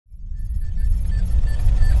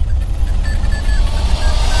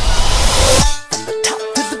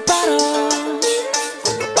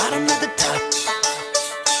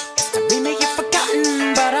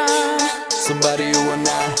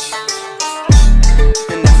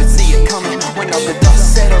when all the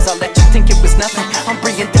dust settles, I'll let you think it was nothing. I'm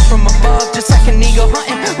bringing death from above, just like an eagle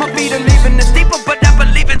hunting. My feet are leaving the steeple, but I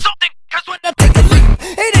believe in something. Cause when I take a leap,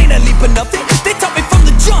 it ain't a leap of nothing. They taught me from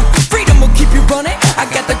the jump, freedom will keep you running. I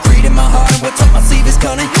got the greed in my heart and what's on my sleeve is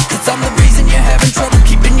cunning. Cause I'm the reason you're having trouble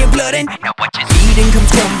keeping your blood in. Now what you're eating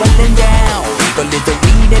comes crumbling down. Evil is the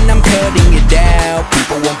weed and I'm cutting it down.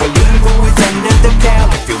 People won't believe who is under the cow.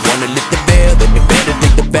 If you wanna lift the veil, then you better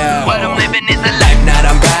take the bow. What I'm living is a life not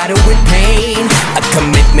I'm bridled with pain. A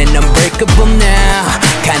commitment unbreakable now.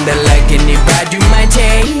 Kinda like any bride you might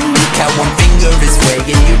take. How one finger is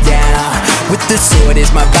weighing you down. With the sword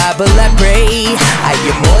is my Bible I pray. I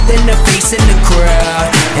am more than a face in the crowd,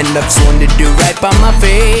 and I've sworn to do right by my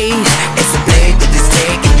face. It's a blade that is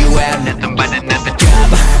taking you out. Nothing but another job.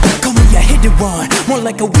 Call me a hidden one, more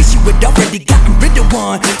like I wish you had already gotten rid of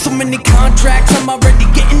one. So many contracts I'm already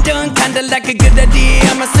getting done. Kinda like a good idea,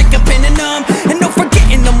 I'ma stick a pin in them. And no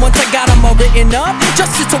forgetting them once I got them all written up.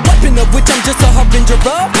 Justice a weapon of which I'm just a harbinger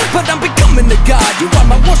of. But I'm becoming a god, you are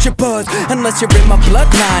my worshippers. Unless you're in my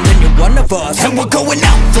bloodline and you're one of us. And we're going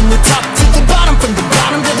out from the top to the bottom, from the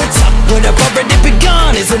bottom to the top. What I've already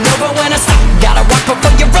begun isn't over when I stop. Gotta walk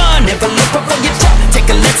before you run, never look before you drop. Take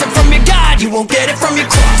a lesson from your God, you won't get it from your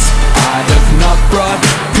cross. I have not brought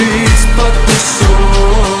peace but the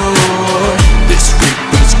sword. This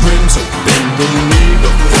reaper's grin, so bend the knee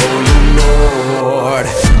before your Lord.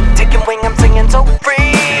 Taking wing, I'm singing so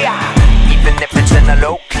free, even if it's in a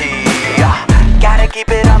low key. Gotta keep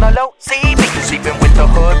it on a low, see, because even with the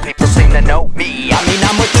hood, people seem to know me. I mean,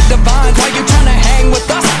 I'm with the divines, why you tryna hang with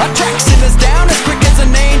us? Our track us down as quick as an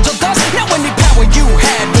angel does. Now any power you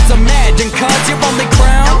had was imagined, cause you're only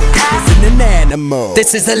crowned as an animal.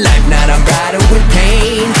 This is a life not I'm bridled with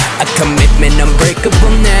pain. A commitment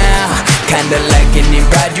unbreakable now. Kinda like any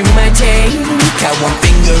bride you might take. How one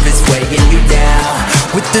finger is weighing you down.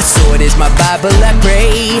 With the sword is my Bible I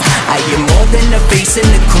pray. I am more than a face in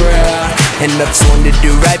the crowd, and I've sworn to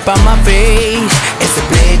do right by my face. It's a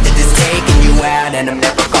blade that is taking you out, and I'm never